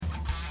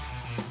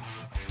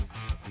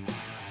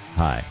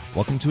Hi,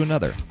 welcome to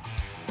another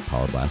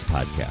Power Blast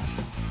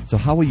podcast. So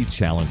how will you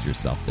challenge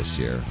yourself this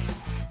year?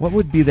 What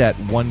would be that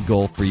one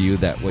goal for you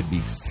that would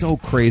be so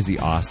crazy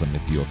awesome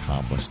if you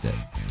accomplished it?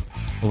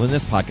 Well, in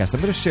this podcast,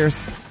 I'm going to share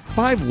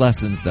 5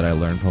 lessons that I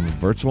learned from a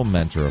virtual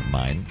mentor of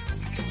mine.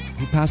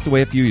 He passed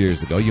away a few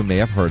years ago. You may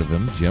have heard of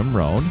him, Jim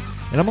Rohn.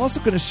 And I'm also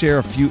going to share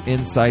a few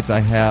insights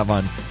I have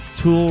on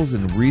tools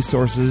and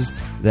resources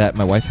that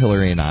my wife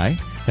Hillary and I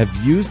have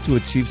used to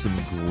achieve some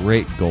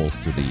great goals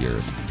through the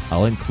years.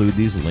 I'll include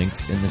these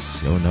links in the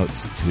show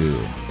notes too.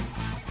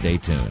 Stay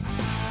tuned.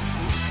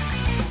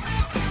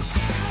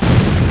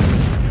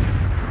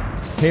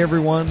 Hey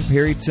everyone,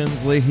 Perry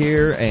Tinsley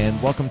here, and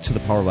welcome to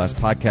the Power Blast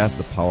podcast,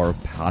 the power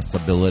of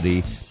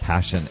possibility,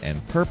 passion,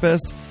 and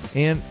purpose.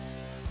 And,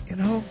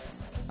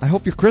 I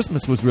hope your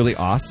Christmas was really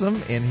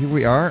awesome, and here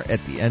we are at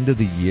the end of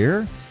the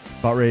year,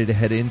 about ready to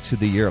head into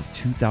the year of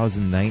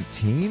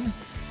 2019,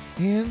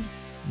 and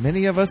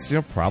many of us,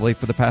 probably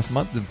for the past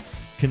month have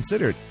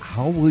considered,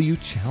 how will you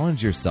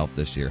challenge yourself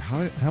this year?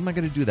 How am I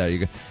going to do that? Are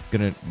you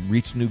going to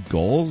reach new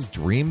goals,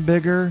 dream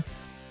bigger,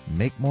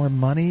 make more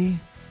money,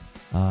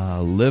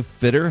 live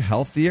fitter,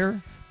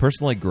 healthier,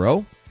 personally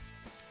grow?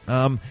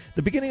 The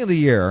beginning of the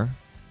year,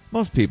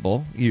 most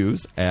people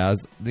use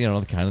as,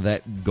 kind of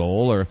that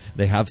goal, or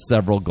they have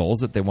several goals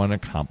that they want to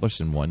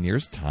accomplish in 1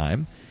 year's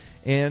time.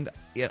 And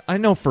I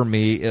know for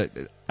me,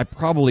 I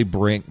probably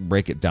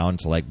break it down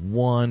to like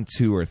 1,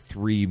 2, or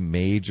 3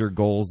 major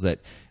goals that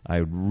I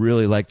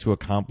really like to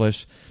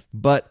accomplish,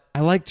 but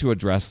I like to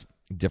address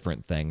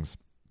different things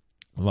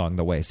along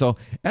the way. So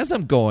as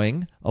I'm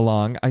going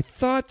along, I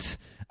thought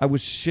I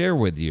would share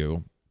with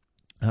you,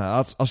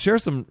 I'll share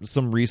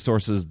some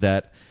resources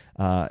that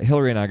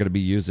Hillary and I are going to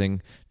be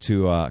using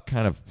to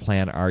kind of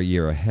plan our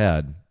year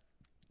ahead.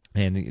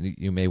 And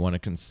you may want to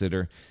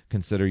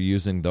consider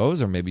using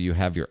those, or maybe you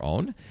have your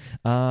own.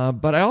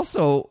 But I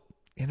also,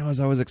 as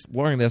I was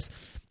exploring this,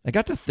 I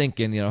got to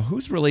thinking,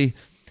 who's really,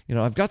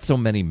 I've got so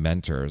many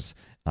mentors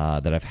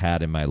that I've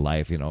had in my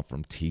life,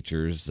 from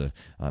teachers,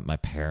 my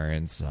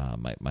parents,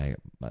 my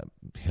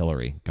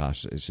Hillary.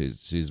 Gosh,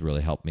 she's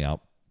really helped me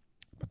out.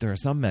 But there are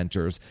some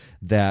mentors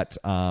that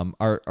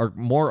are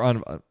more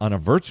on a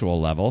virtual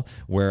level,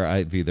 where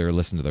I've either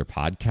listened to their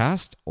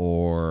podcast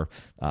or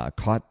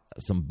caught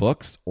some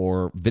books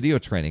or video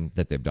training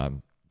that they've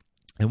done.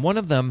 And one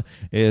of them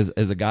is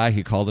a guy,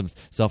 he called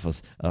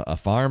himself a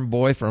farm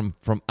boy from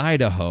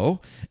Idaho,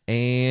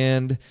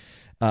 and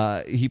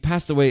he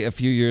passed away a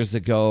few years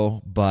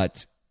ago,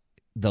 but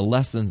the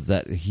lessons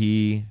that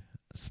he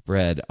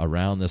spread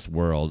around this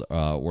world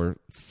were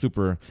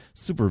super,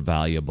 super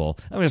valuable.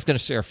 I'm just going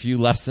to share a few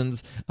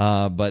lessons,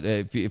 but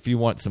if you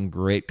want some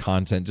great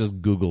content,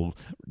 just Google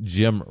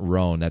Jim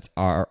Rohn. That's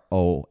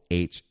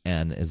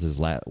R-O-H-N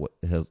is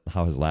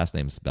how his last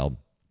name is spelled.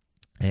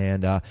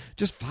 And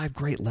just 5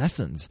 great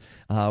lessons.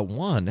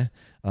 One,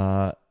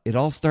 it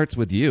all starts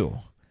with you.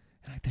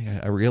 And I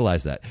think I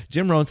realized that.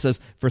 Jim Rohn says,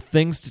 for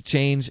things to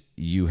change,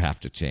 you have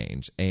to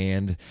change.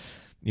 And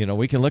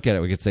we can look at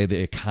it. We could say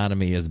the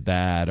economy is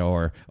bad,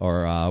 or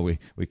we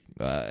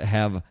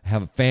have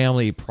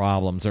family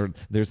problems, or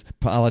there's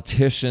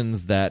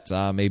politicians that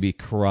may be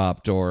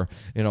corrupt, or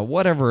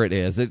whatever it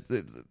is.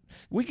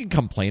 We can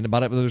complain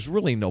about it, but there's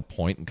really no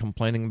point in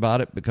complaining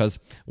about it, because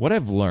what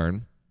I've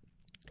learned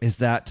is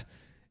that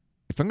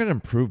if I'm going to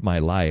improve my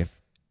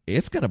life,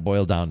 it's going to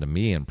boil down to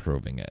me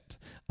improving it.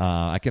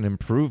 I can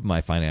improve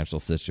my financial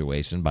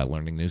situation by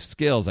learning new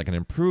skills. I can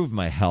improve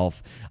my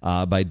health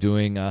by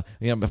doing,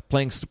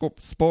 playing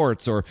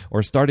sports,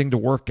 or starting to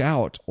work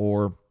out,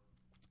 or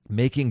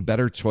making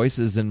better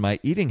choices in my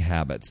eating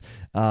habits.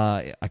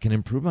 I can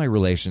improve my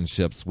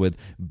relationships with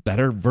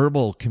better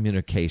verbal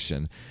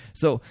communication.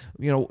 So,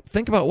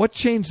 think about what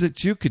change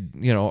that you could,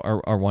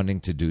 are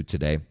wanting to do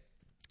today.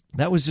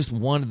 That was just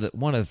one of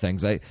the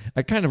things. I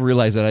kind of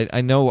realized that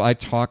I know I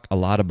talk a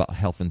lot about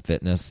health and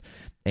fitness,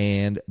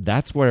 and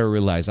that's what I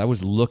realized. I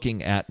was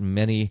looking at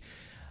many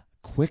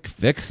quick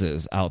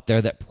fixes out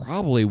there that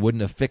probably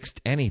wouldn't have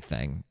fixed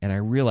anything. And I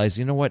realized,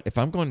 if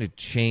I'm going to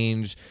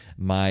change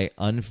my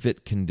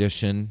unfit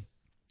condition,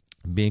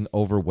 being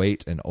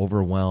overweight and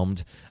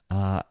overwhelmed,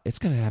 it's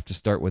going to have to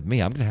start with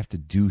me. I'm going to have to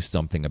do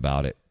something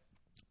about it.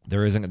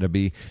 There isn't going to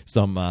be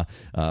some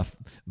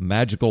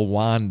magical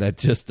wand that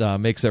just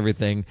makes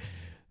everything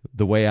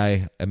the way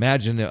I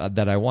imagine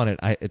that I want it.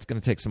 It's going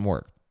to take some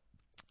work.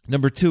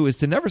 Number 2 is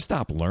to never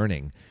stop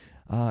learning.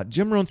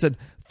 Jim Rohn said,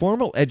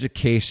 formal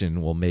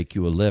education will make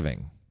you a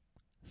living.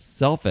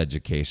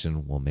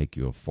 Self-education will make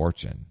you a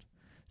fortune.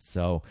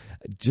 So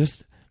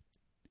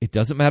it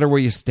doesn't matter where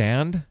you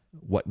stand.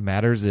 What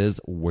matters is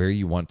where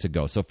you want to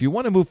go. So if you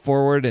want to move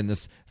forward in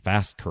this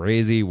fast,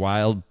 crazy,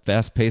 wild,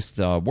 fast-paced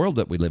world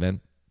that we live in,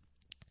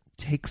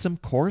 take some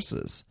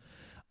courses.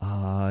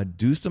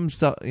 Do some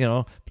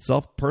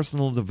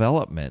self-personal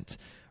development.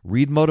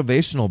 Read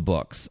motivational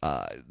books.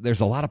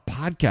 There's a lot of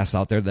podcasts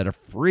out there that are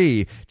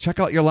free. Check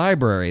out your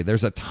library.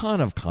 There's a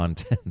ton of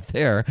content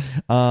there.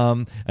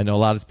 I know a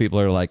lot of people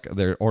are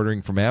they're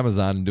ordering from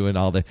Amazon and doing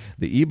all the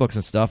ebooks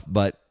and stuff,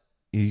 but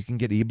you can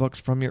get ebooks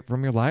from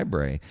your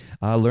library.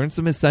 Learn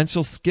some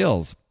essential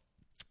skills.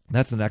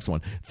 That's the next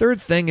one.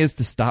 Third thing is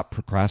to stop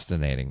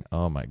procrastinating.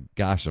 Oh my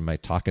gosh, am I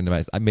talking to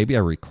myself? Maybe I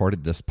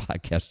recorded this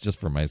podcast just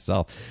for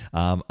myself.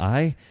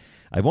 I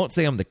won't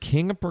say I'm the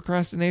king of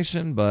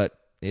procrastination, but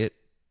it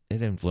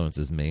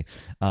influences me.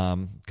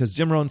 Because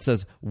Jim Rohn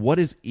says, what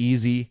is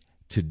easy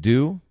to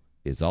do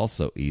is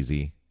also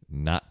easy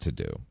not to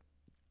do.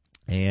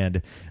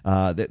 And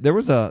there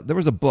was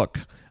a book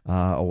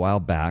a while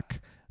back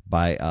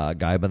by a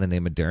guy by the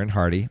name of Darren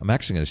Hardy. I'm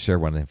actually going to share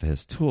one of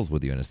his tools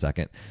with you in a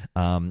second.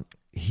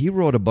 He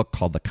wrote a book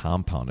called The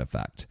Compound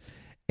Effect.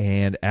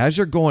 And as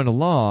you're going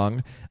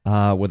along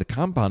with the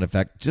compound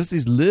effect, just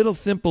these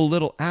simple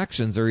little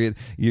actions, or you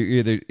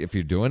either, if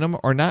you're doing them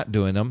or not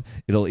doing them,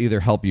 it'll either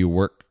help you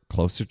work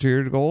closer to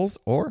your goals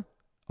or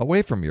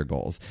away from your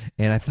goals.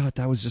 And I thought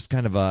that was just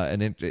kind of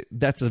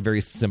that's a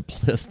very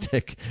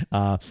simplistic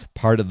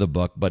part of the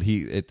book, but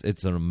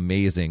it's an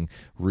amazing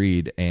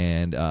read,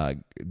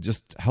 and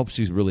just helps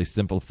you really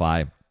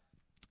simplify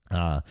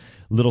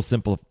little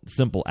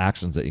simple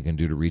actions that you can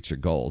do to reach your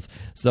goals.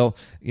 So,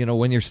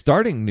 when you're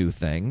starting new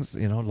things,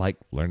 like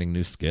learning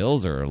new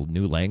skills or a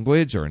new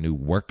language or a new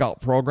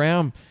workout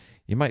program,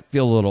 you might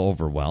feel a little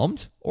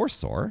overwhelmed or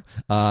sore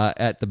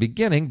at the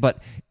beginning,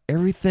 but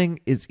everything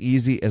is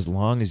easy as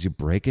long as you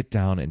break it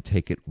down and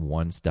take it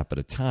one step at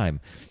a time.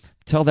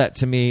 Tell that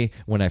to me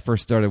when I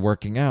first started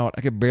working out.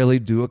 I could barely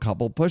do a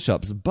couple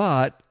push-ups,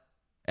 but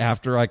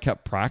after I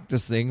kept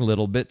practicing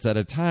little bits at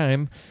a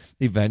time,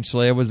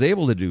 eventually I was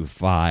able to do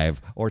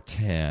 5 or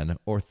 10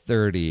 or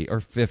 30 or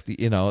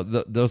 50,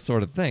 those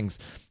sort of things.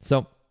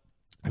 So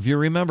if you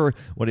remember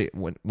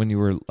when you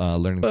were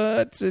learning,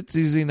 but it's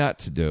easy not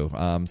to do.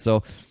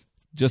 So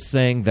just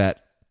saying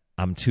that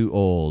I'm too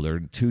old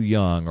or too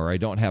young or I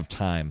don't have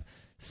time,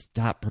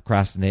 stop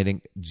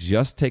procrastinating.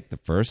 Just take the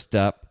first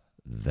step,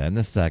 then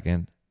the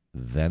second,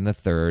 then the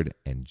third,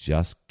 and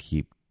just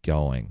keep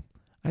going.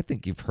 I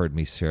think you've heard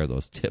me share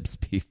those tips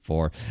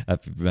before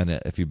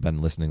if you've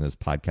been listening to this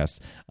podcast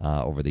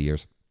over the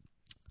years.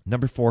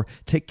 Number 4,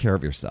 take care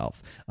of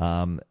yourself.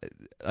 I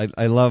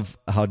love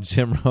how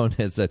Jim Rohn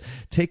has said,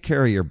 take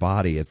care of your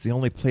body. It's the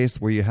only place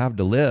where you have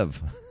to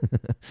live.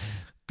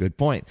 Good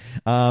point.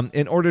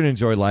 In order to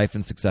enjoy life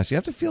and success, you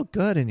have to feel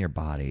good in your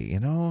body,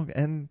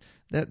 and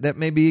that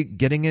may be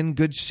getting in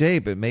good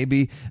shape. It may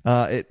be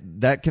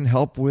that can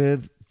help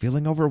with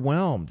feeling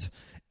overwhelmed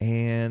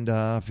and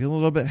feeling a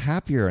little bit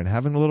happier and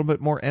having a little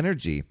bit more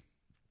energy.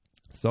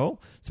 So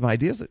some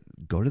ideas: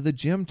 go to the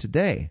gym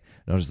today.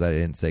 Notice that I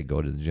didn't say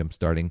go to the gym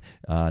starting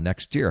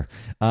next year.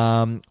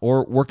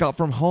 Or work out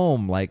from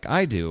home like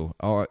I do.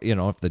 Or,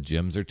 if the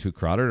gyms are too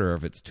crowded or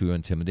if it's too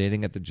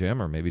intimidating at the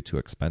gym or maybe too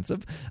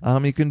expensive,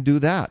 you can do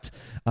that.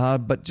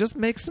 But just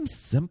make some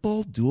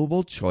simple,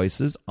 doable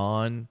choices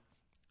on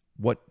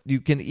what you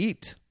can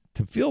eat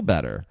to feel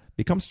better,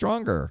 become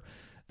stronger.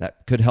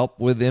 That could help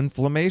with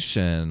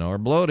inflammation or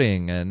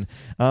bloating. And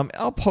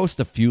I'll post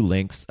a few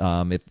links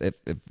if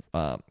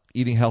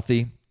eating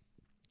healthy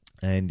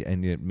and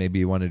maybe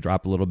you want to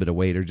drop a little bit of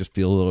weight or just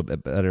feel a little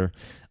bit better.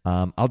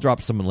 I'll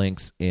drop some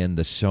links in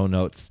the show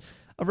notes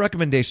of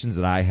recommendations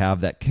that I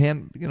have that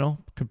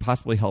could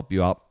possibly help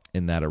you out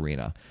in that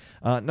arena.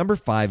 Number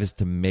 5 is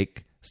to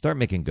start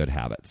making good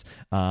habits.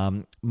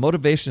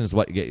 Motivation is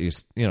what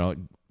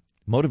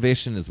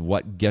motivation is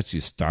what gets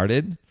you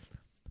started,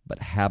 but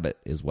habit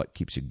is what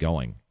keeps you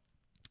going.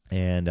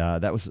 And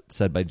that was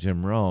said by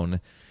Jim Rohn.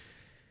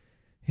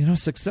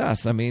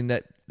 Success,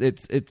 that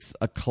it's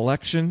a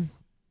collection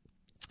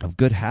of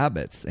good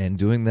habits and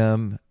doing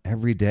them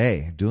every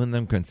day, doing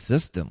them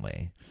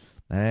consistently.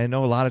 And I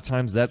know a lot of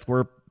times that's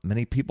where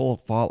many people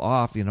fall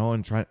off,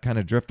 and kind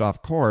of drift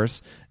off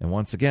course. And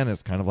once again,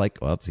 it's kind of like,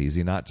 well, it's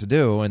easy not to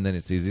do, and then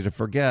it's easy to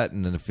forget,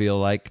 and then to feel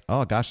like,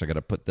 oh gosh, I got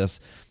to put this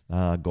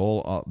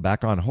goal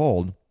back on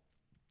hold.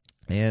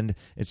 And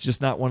it's just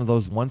not one of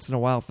those once in a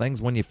while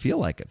things when you feel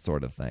like it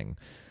sort of thing.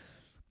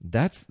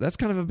 That's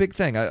kind of a big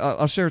thing.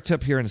 I'll share a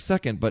tip here in a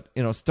second, but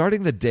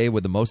starting the day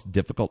with the most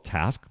difficult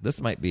task, this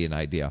might be an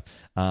idea.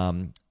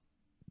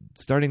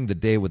 Starting the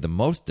day with the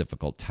most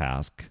difficult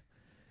task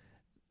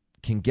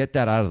can get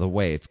that out of the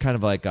way. It's kind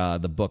of like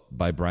the book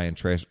by Brian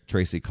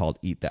Tracy called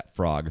Eat That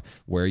Frog,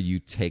 where you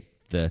take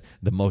the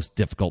most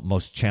difficult,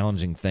 most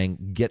challenging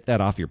thing, get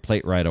that off your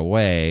plate right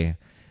away,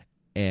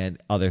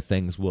 and other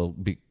things will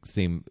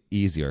seem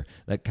easier.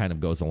 That kind of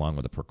goes along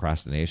with the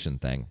procrastination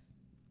thing.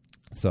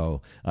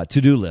 So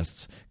to-do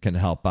lists can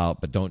help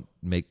out, but don't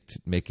make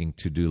making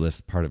to-do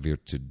lists part of your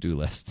to-do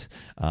list.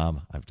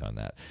 I've done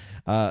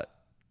that.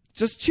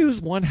 Just choose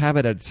one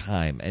habit at a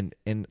time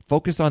and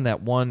focus on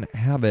that one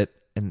habit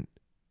and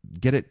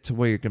get it to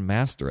where you can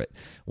master it.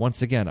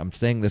 Once again, I'm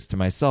saying this to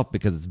myself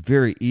because it's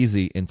very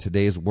easy in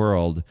today's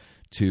world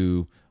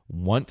to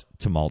want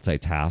to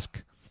multitask,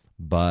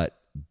 but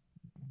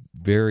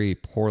very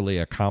poorly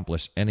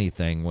accomplish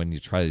anything when you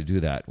try to do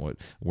that.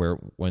 Where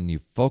when you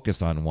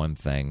focus on one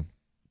thing,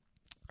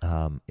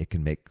 it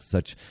can make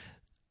such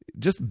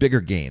just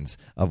bigger gains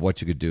of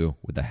what you could do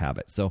with the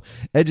habit. So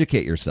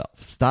educate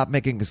yourself. Stop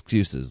making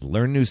excuses.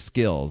 Learn new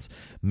skills.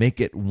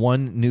 Make it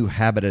one new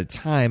habit at a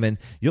time, and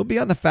you'll be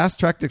on the fast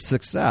track to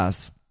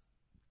success.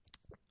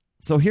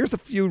 So here's a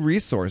few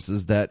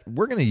resources that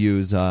we're going to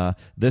use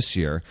this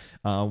year.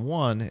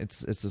 One, it's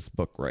this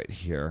book right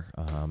here.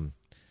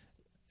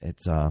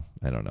 It's I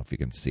don't know if you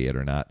can see it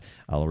or not.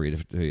 I'll read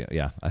it to you.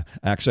 Yeah,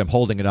 I'm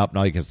holding it up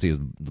now. You can see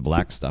the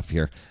black stuff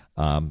here.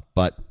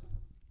 But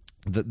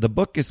the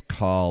book is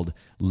called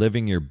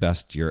Living Your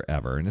Best Year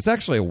Ever, and it's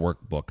actually a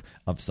workbook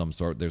of some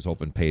sort. There's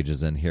open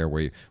pages in here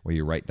where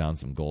you write down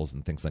some goals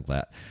and things like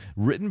that.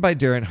 Written by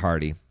Darren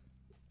Hardy,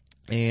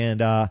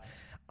 and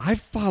I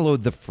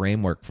followed the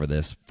framework for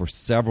this for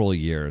several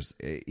years.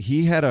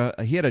 He had a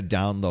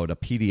download, a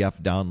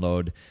PDF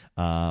download,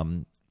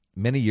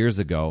 many years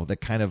ago that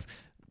kind of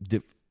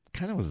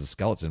was the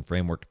skeleton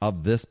framework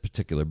of this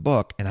particular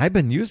book, and I've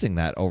been using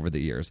that over the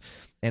years.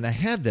 And I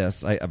had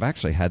this. I've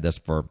actually had this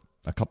for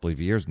a couple of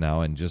years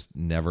now, and just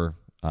never.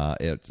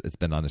 It's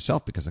been on the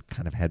shelf because I've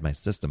kind of had my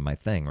system, my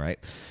thing, right?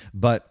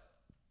 But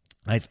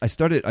I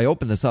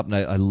opened this up, and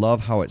I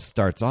love how it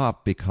starts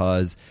off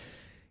because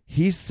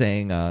he's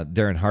saying,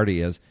 Darren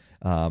Hardy is,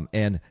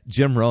 and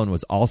Jim Rohn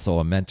was also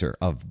a mentor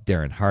of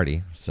Darren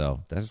Hardy,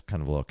 so there's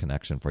kind of a little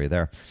connection for you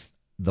there.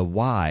 The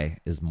why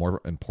is more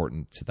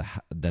important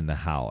than the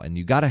how, and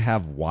you got to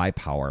have why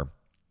power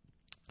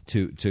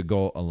to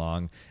go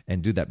along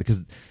and do that,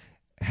 because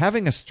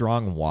having a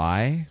strong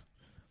why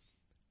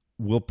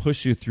will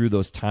push you through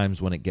those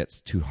times when it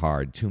gets too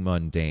hard, too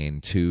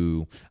mundane,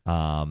 too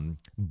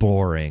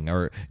boring,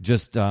 or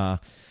just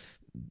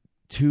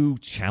too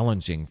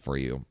challenging for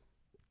you.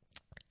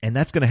 And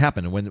that's going to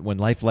happen when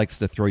life likes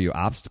to throw you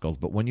obstacles.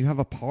 But when you have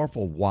a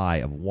powerful why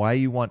of why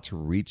you want to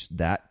reach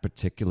that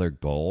particular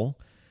goal,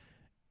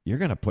 you're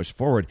going to push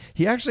forward.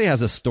 He actually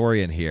has a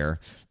story in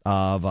here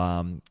of,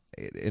 and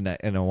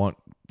I won't,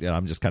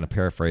 I'm just kind of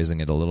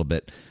paraphrasing it a little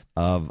bit,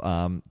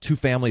 of two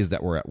families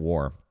that were at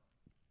war.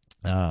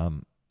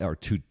 Or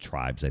two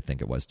tribes, I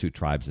think it was, two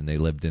tribes, and they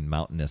lived in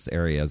mountainous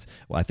areas.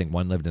 Well, I think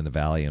one lived in the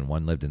valley and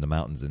one lived in the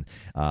mountains, and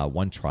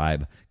one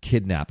tribe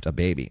kidnapped a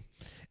baby.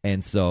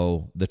 And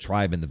so the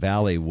tribe in the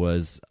valley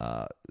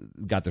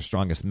got their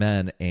strongest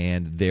men,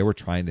 and they were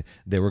going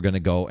to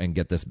go and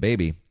get this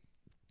baby.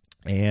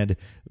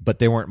 But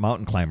they weren't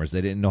mountain climbers.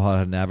 They didn't know how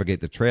to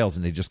navigate the trails,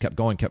 and they just kept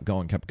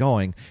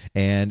going.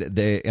 And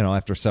they,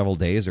 after several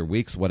days or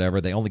weeks,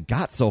 whatever, they only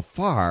got so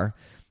far,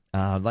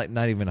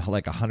 not even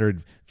like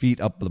 100 feet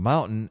up the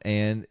mountain,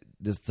 and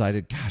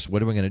decided, gosh,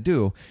 what are we going to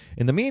do?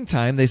 In the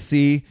meantime, they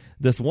see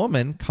this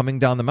woman coming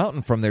down the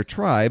mountain from their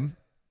tribe,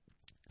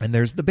 and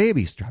there's the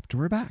baby strapped to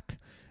her back.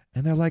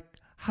 And they're like,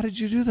 how did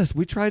you do this?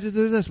 We tried to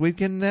do this. We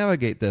can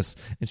navigate this.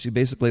 And she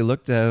basically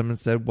looked at him and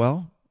said,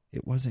 well,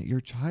 it wasn't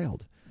your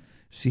child.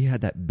 She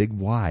had that big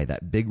why,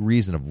 that big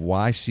reason of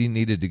why she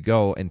needed to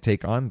go and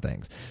take on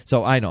things.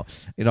 So I know,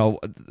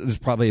 there's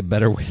probably a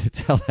better way to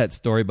tell that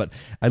story, but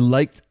I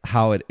liked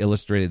how it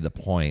illustrated the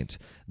point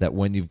that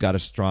when you've got a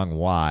strong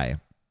why,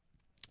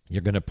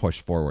 you're going to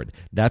push forward.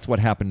 That's what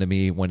happened to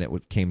me when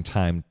it came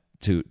time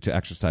to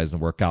exercise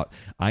and work out.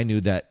 I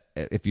knew that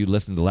if you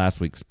listened to last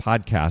week's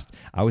podcast,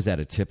 I was at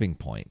a tipping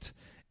point.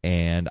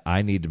 And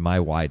I needed my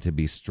why to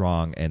be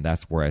strong, and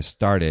that's where I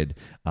started.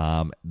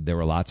 There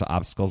were lots of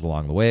obstacles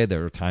along the way.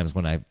 There were times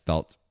when I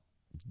felt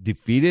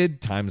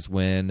defeated, times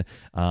when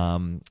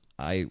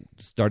I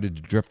started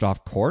to drift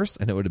off course,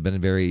 and it would have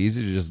been very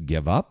easy to just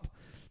give up.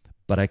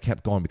 But I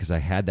kept going because I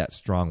had that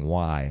strong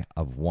why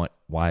of why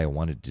I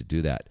wanted to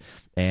do that.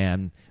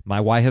 And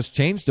my why has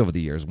changed over the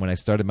years. When I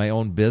started my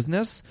own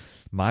business,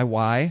 my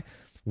why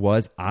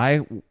was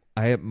I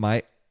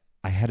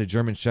had a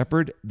German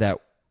Shepherd that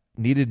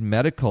needed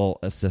medical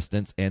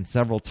assistance, and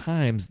several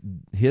times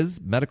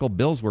his medical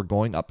bills were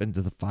going up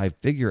into the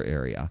 5-figure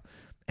area,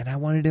 and I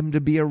wanted him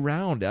to be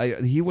around.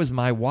 He was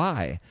my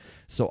why.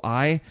 So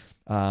I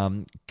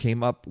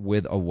came up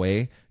with a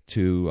way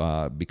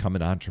to become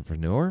an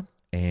entrepreneur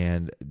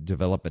and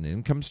develop an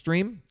income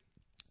stream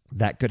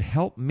that could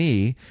help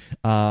me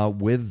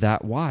with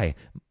that why.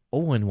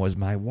 Owen was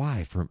my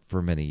why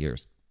for many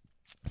years.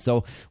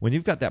 So when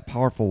you've got that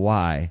powerful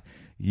why,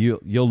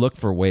 you'll look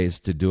for ways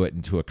to do it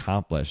and to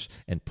accomplish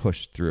and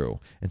push through.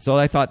 And so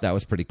I thought that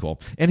was pretty cool.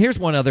 And here's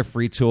one other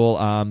free tool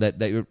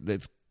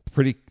that's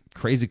pretty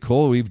crazy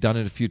cool. We've done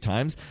it a few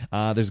times.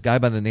 There's a guy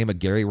by the name of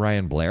Gary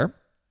Ryan Blair.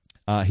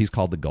 He's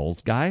called the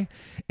Goals Guy,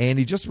 and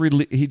he just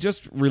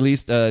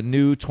released a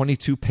new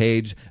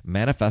 22-page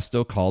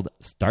manifesto called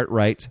Start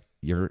Right,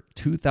 Your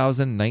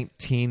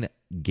 2019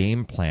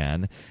 Game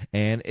Plan,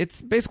 and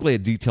it's basically a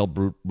detailed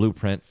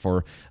blueprint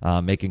for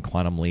making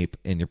quantum leap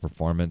in your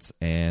performance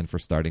and for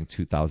starting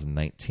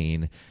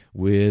 2019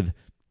 with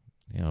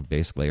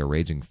basically a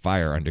raging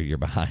fire under your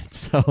behind.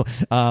 So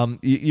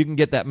you can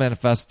get that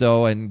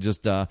manifesto and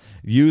just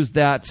use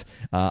that.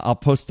 I'll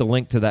post a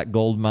link to that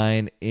gold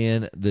mine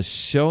in the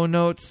show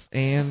notes.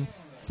 And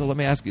so let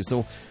me ask you,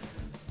 so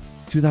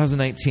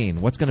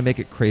 2019, what's going to make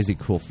it crazy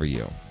cool for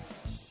you?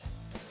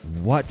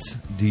 What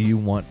do you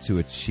want to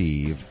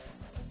achieve?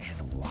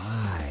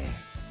 Why?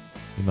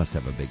 You must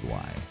have a big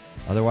why.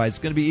 Otherwise, it's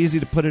going to be easy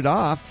to put it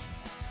off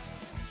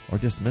or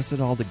dismiss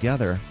it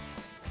altogether.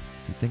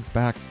 If you think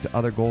back to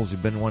other goals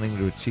you've been wanting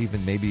to achieve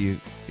and maybe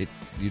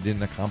you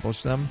didn't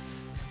accomplish them,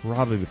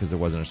 probably because there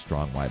wasn't a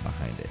strong why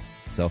behind it.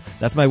 So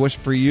that's my wish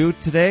for you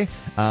today.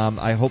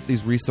 I hope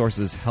these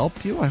resources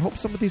help you. I hope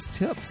some of these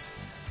tips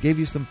gave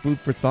you some food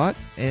for thought.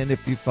 And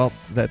if you felt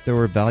that they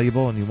were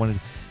valuable and you wanted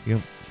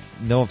to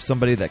know of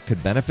somebody that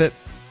could benefit,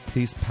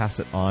 please pass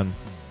it on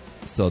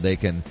so they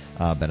can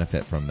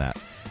benefit from that.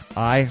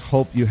 I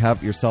hope you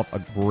have yourself a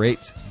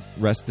great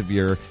rest of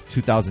your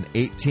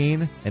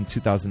 2018, and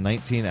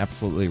 2019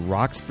 absolutely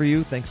rocks for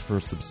you. Thanks for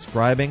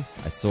subscribing.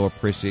 I so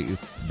appreciate you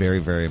very,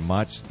 very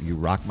much. You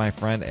rock, my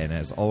friend. And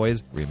as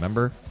always,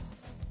 remember,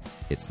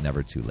 it's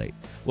never too late.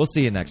 We'll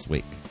see you next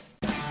week.